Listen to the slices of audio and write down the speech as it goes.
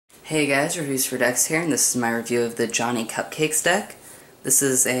Hey guys, Reviews for Decks here, and this is my review of the Johnny Cupcakes deck. This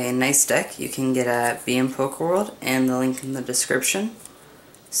is a nice deck you can get at BM Poker World, and the link in the description.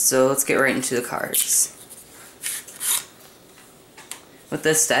 So let's get right into the cards. With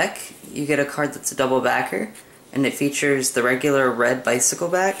this deck, you get a card that's a double backer, and it features the regular red bicycle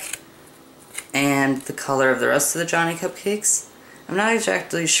back, and the color of the rest of the Johnny Cupcakes. I'm not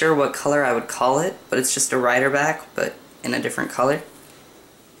exactly sure what color I would call it, but it's just a rider back, but in a different color.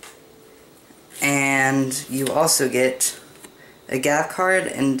 And you also get a gap card,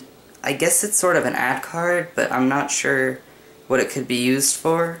 and I guess it's sort of an ad card, but I'm not sure what it could be used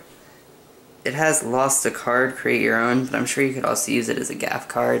for. It has lost a card, create your own, but I'm sure you could also use it as a gap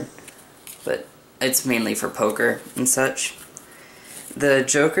card, but it's mainly for poker and such. The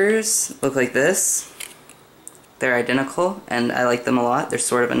jokers look like this. They're identical, and I like them a lot. They're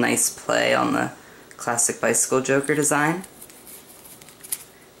sort of a nice play on the classic bicycle joker design.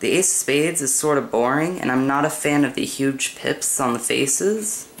 The ace of spades is sort of boring, and I'm not a fan of the huge pips on the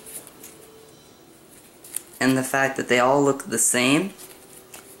faces. And the fact that they all look the same,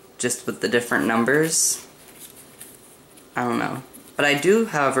 just with the different numbers. I don't know. But I do,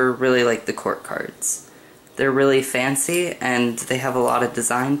 however, really like the court cards. They're really fancy, and they have a lot of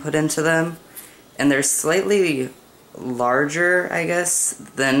design put into them. And they're slightly larger, I guess,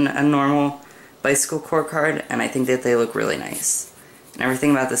 than a normal bicycle court card, and I think that they look really nice. And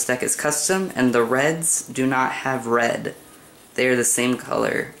everything about this deck is custom, and the reds do not have red. They are the same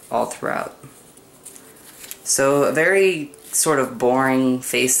color all throughout. So, very sort of boring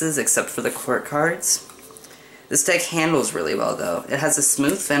faces except for the court cards. This deck handles really well though. It has a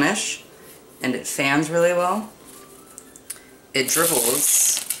smooth finish, and it fans really well. It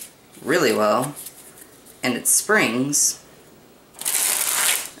dribbles really well, and it springs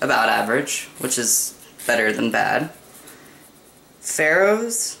about average, which is better than bad.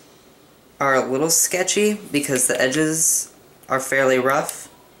 Pharaohs are a little sketchy because the edges are fairly rough,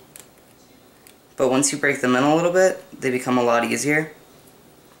 but once you break them in a little bit, they become a lot easier.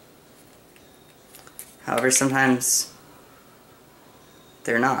 However, sometimes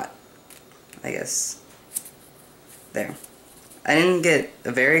they're not, I guess. There. I didn't get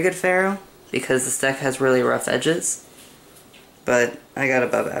a very good Pharaoh because this deck has really rough edges, but I got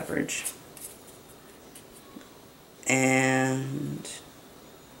above average. And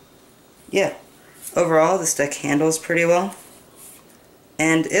yeah, overall this deck handles pretty well,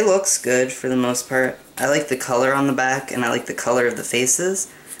 and it looks good for the most part. I like the color on the back, and I like the color of the faces.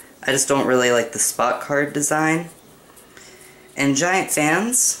 I just don't really like the spot card design. And giant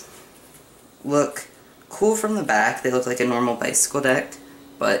fans look cool from the back. They look like a normal bicycle deck,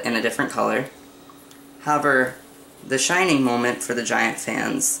 but in a different color. However, the shining moment for the giant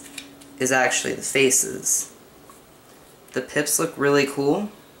fans is actually the faces. The pips look really cool,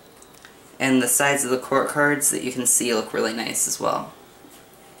 and the sides of the court cards that you can see look really nice as well.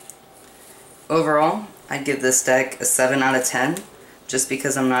 Overall, I'd give this deck a 7 out of 10, just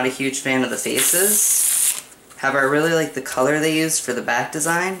because I'm not a huge fan of the faces. However, I really like the color they used for the back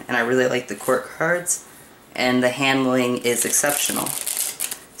design, and I really like the court cards, and the handling is exceptional.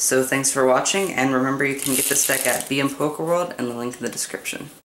 So thanks for watching, and remember you can get this deck at BM Poker World, and the link in the description.